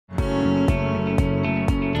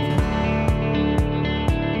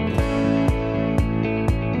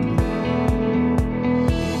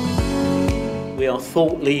are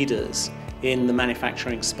thought leaders in the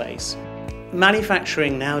manufacturing space.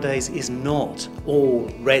 Manufacturing nowadays is not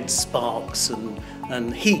all red sparks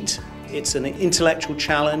and heat. It's an intellectual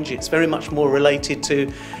challenge. It's very much more related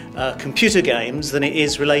to computer games than it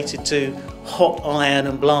is related to hot iron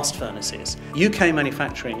and blast furnaces. UK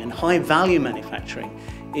manufacturing and high value manufacturing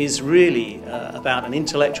is really about an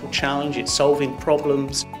intellectual challenge. It's solving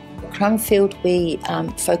problems. At Cranfield, we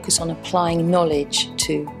focus on applying knowledge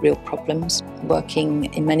to real problems,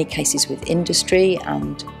 working in many cases with industry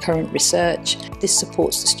and current research. This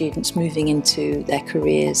supports the students moving into their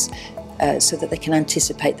careers so that they can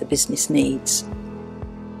anticipate the business needs.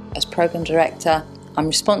 As Programme Director, I'm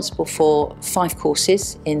responsible for 5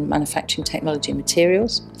 courses in Manufacturing Technology and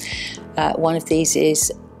Materials. One of these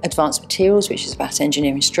is Advanced Materials, which is about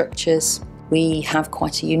engineering structures. We have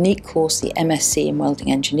quite a unique course, the MSc in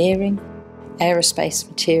Welding Engineering. Aerospace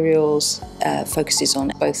Materials focuses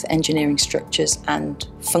on both engineering structures and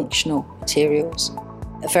functional materials.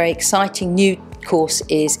 A very exciting new course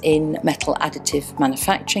is in Metal Additive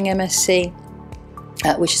Manufacturing MSc,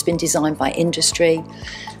 which has been designed by industry.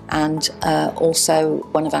 And also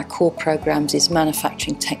one of our core programmes is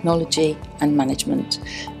Manufacturing Technology and Management,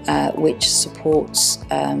 which supports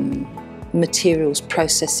materials,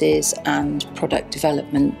 processes and product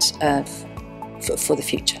development for the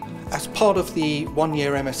future. As part of the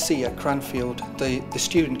one-year MSc at Cranfield, the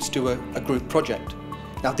students do a group project.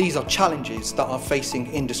 Now these are challenges that are facing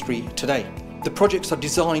industry today. The projects are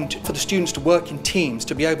designed for the students to work in teams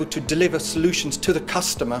to be able to deliver solutions to the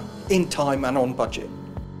customer in time and on budget.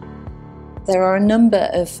 There are a number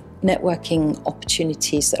of networking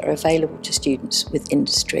opportunities that are available to students with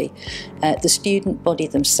industry. The student body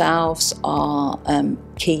themselves are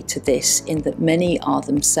key to this, in that many are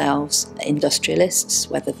themselves industrialists,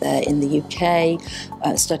 whether they're in the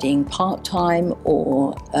UK studying part-time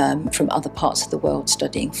or from other parts of the world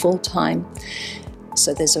studying full-time.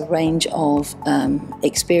 So there's a range of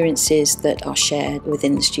experiences that are shared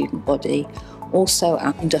within the student body. Also,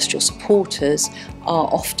 our industrial supporters are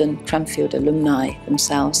often Cranfield alumni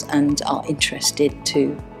themselves and are interested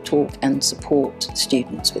to talk and support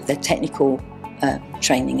students with their technical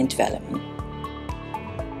training and development.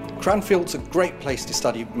 Cranfield's a great place to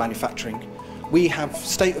study manufacturing. We have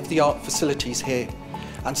state-of-the-art facilities here,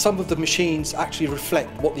 and some of the machines actually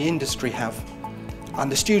reflect what the industry have. And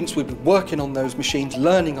the students will be working on those machines,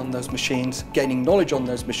 learning on those machines, gaining knowledge on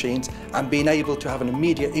those machines, and being able to have an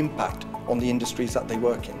immediate impact on the industries that they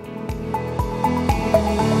work in.